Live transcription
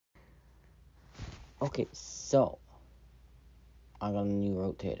Okay, so I got a new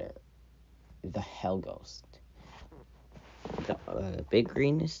rotator, the Hell Ghost. The big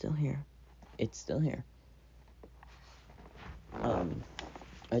green is still here. It's still here.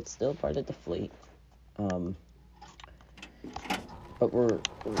 It's still part of the fleet. But we're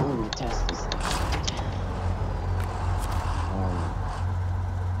going to test this thing.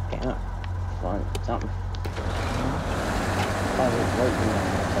 Yeah, fun, something. I was working on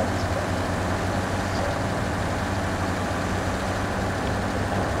myself.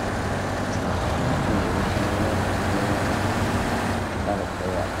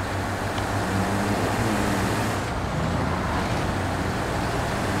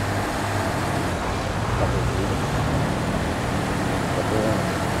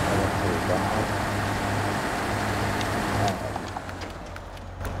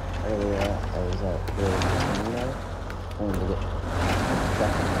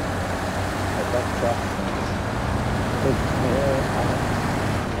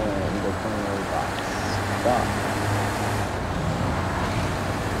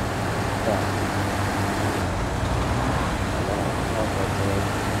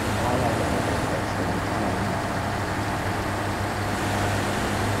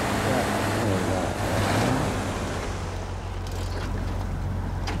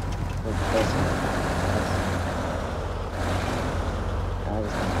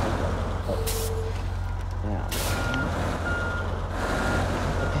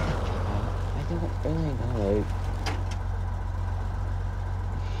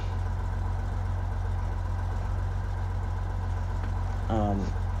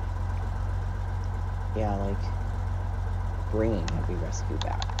 Yeah, like bringing heavy rescue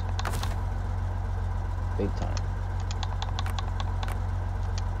back, big time.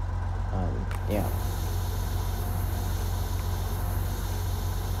 Yeah.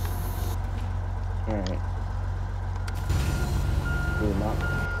 Alright. Boom up.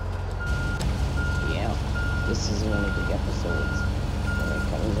 Yeah. This is one of the episodes when it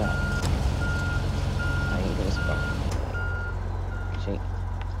comes out. I ain't gonna spoil. Shake.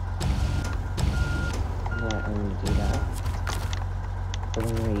 Yeah, I'm gonna do that. But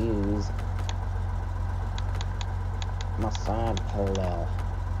I'm gonna use my side polar.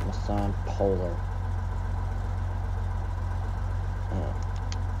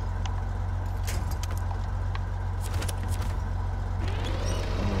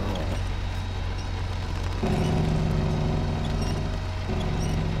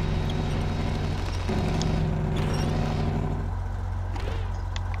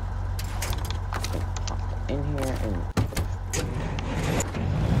 In here and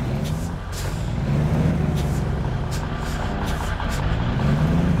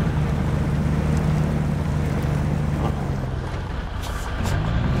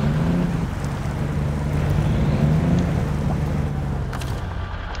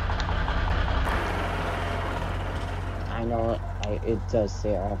I know it does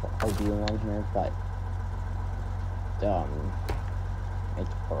say I have a deal on here, but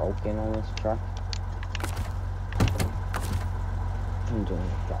it's broken on this truck. I'm doing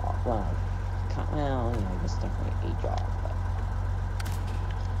a job. Well, I guess definitely a job, but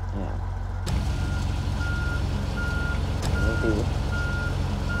yeah. Maybe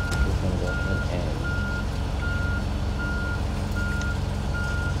we can go ahead and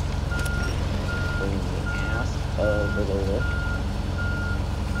bring the ass over the lip.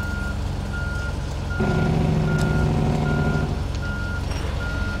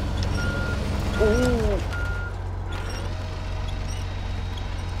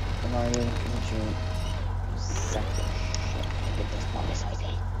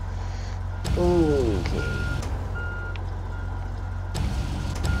 Ooh!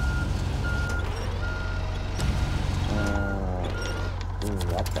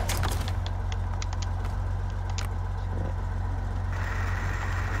 What the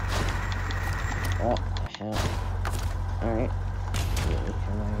hell? Alright.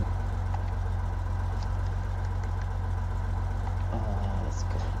 Oh, that's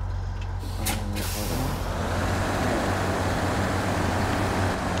good. I'm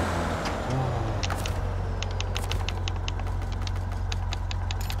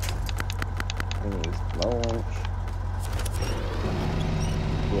gonna use launch.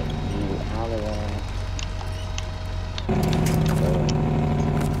 Get you out of there.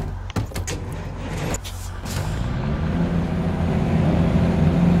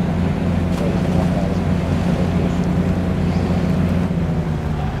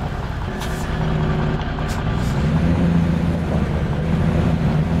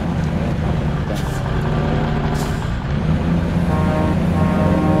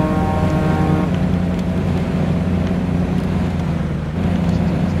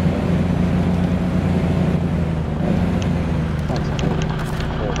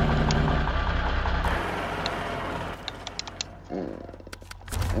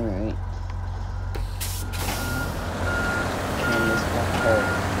 Alright. Can this one hold?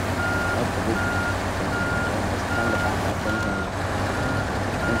 Hopefully. It's time to back up in here.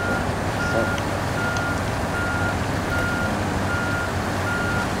 So.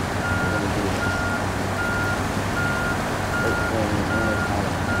 We're gonna do this. Hopefully, only have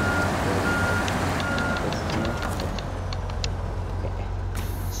okay.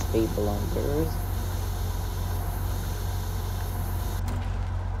 Stabilizers.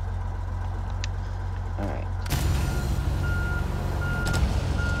 Alright.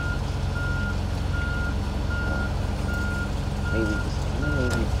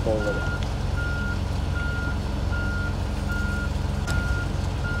 Maybe fold it out.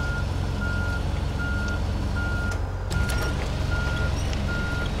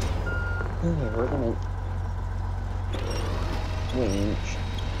 Okay, we're gonna winch.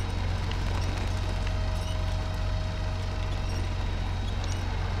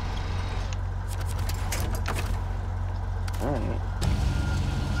 Alright.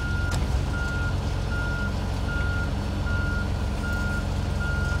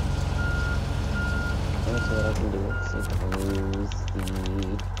 So what I can do is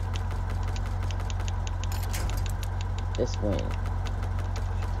use this wing.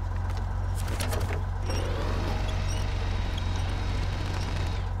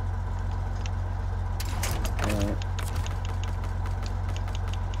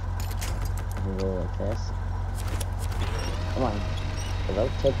 And go like this. Come on.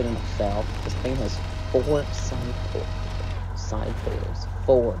 Without tipping itself, this thing has 4 side pillars.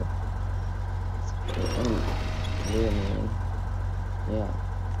 4. Really? Yeah.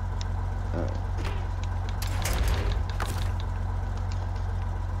 Alright.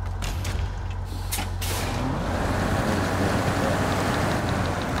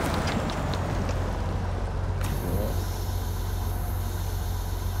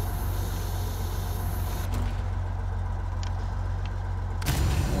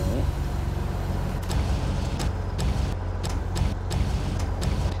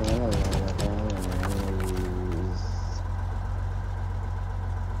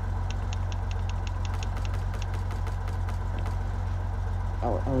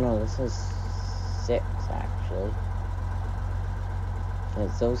 Oh no, this is 6 actually.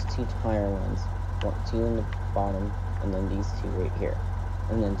 It's those 2 tire ones. 2 in the bottom, and then these 2 right here.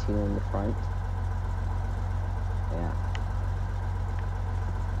 And then 2 in the front. Yeah.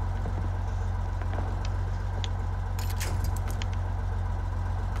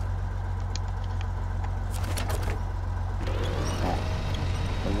 Okay.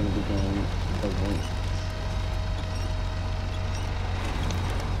 We're gonna begin the winch.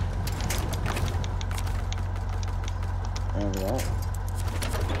 There we go.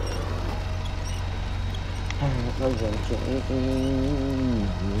 Alright, we're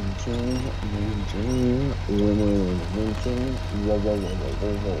winching.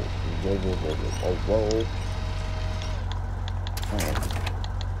 Whoa. Alright.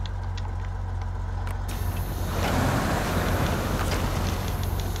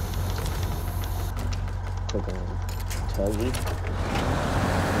 Quick little tuggy.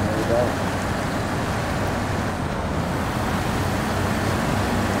 There we go.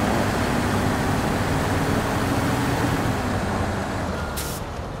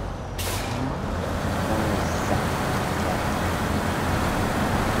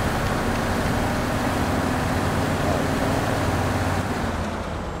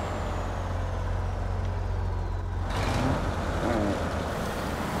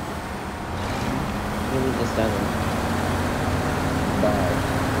 Really just doesn't budge.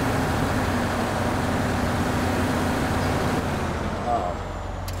 Oh.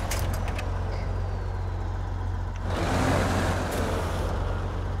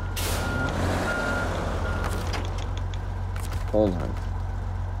 Hold on.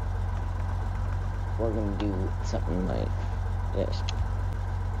 We're gonna do something like this.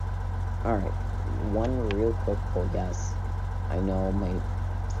 Alright, one real quick full guess. I know my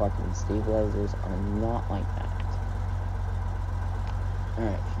fucking stabilizers are not like that.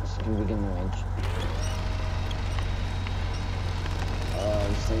 Alright, just gonna begin the winch. Oh,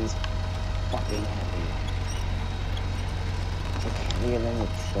 this thing's fucking heavy. It's heavier than the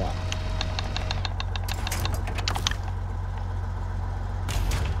truck.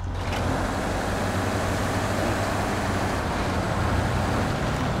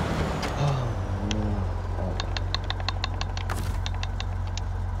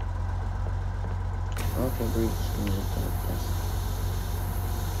 Okay, breathe. Just gonna look like this.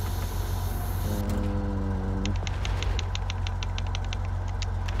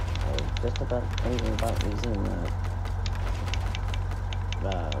 I was just about thinking about using that.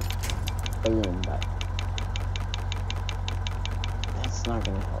 boom, but that's not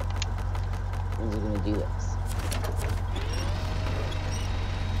gonna help. How's it gonna do this?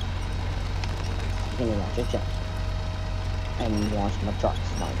 I'm gonna watch it jump and watch my trucks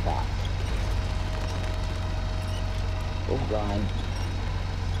my back. Oh god.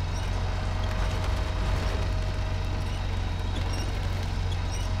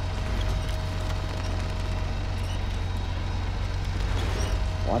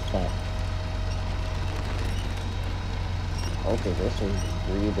 What the? Okay, this is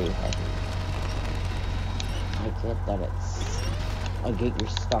really heavy. I get that it's... I get you're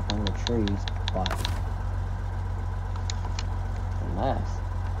stuck on the trees, but... Unless...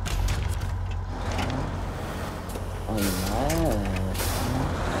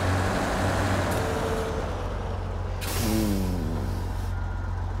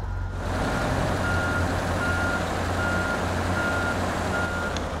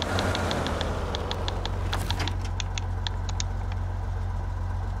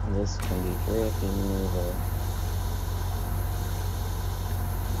 This can be tricky maneuver.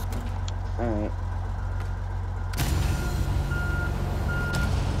 Alright.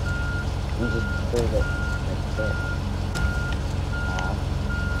 You just prove it. That's it.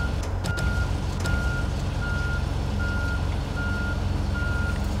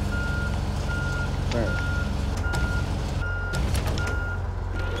 First.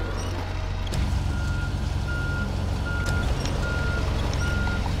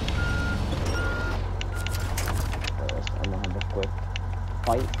 I'm gonna have a quick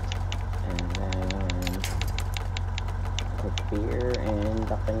fight, and then quick beer, and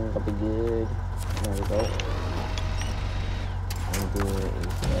nothing will be good. There we go. And do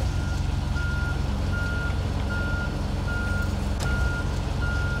is this.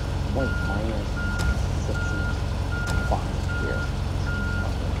 Point minus 65 here.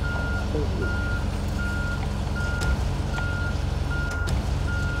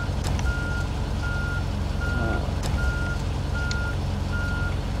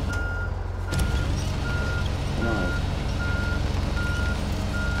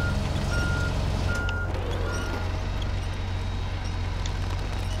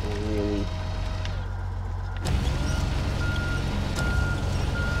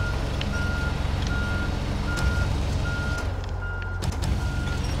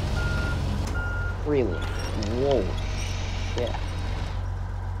 Really? Whoa, shit.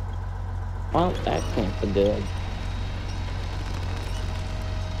 Well, that can't be good.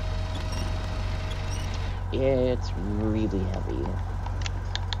 Yeah, it's really heavy.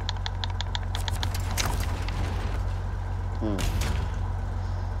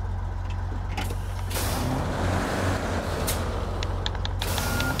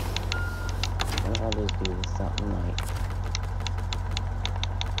 I'll just do something like...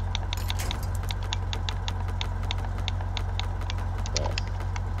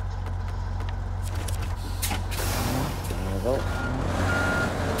 Go.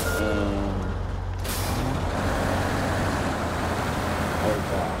 And oh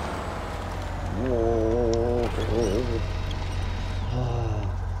god. Whoa.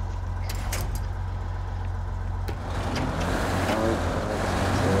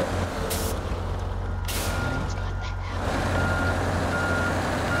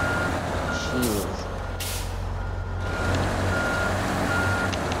 Jesus.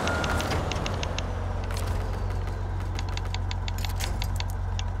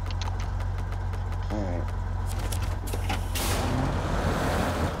 Alright.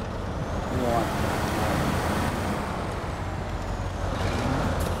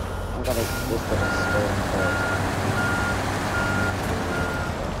 I'm gonna just gonna stone first.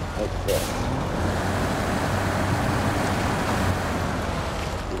 Like this.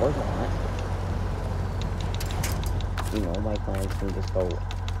 Or not. You know, my plans can just go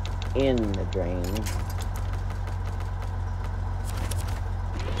in the drain.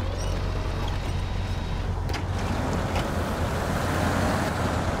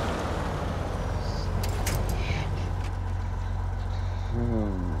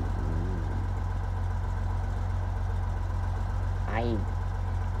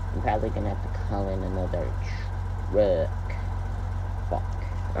 I'm probably gonna have to call in another truck. Fuck.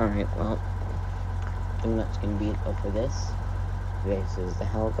 Alright, well, I think that's gonna be it for this. This is the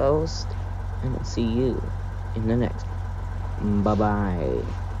Hell Ghost, and I'll see you in the next one. Bye-bye.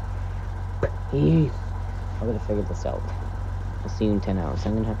 Peace. I'm gonna figure this out. I'll see you in 10 hours.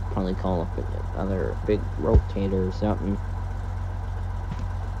 I'm gonna have to probably call up another big rotator or something.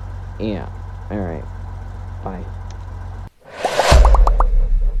 Yeah. Alright. Bye.